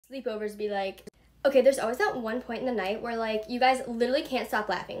Sleepovers be like. Okay, there's always that one point in the night where, like, you guys literally can't stop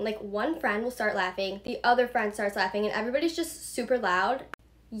laughing. Like, one friend will start laughing, the other friend starts laughing, and everybody's just super loud.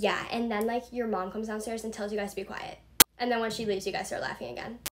 Yeah, and then, like, your mom comes downstairs and tells you guys to be quiet. And then when she leaves, you guys start laughing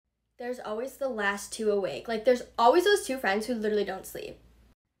again. There's always the last two awake. Like, there's always those two friends who literally don't sleep.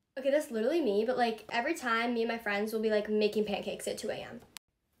 Okay, that's literally me, but, like, every time me and my friends will be, like, making pancakes at 2 a.m.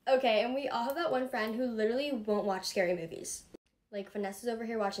 Okay, and we all have that one friend who literally won't watch scary movies. Like, Vanessa's over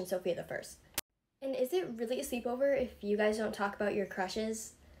here watching Sophia the First. And is it really a sleepover if you guys don't talk about your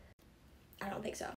crushes? I don't think so.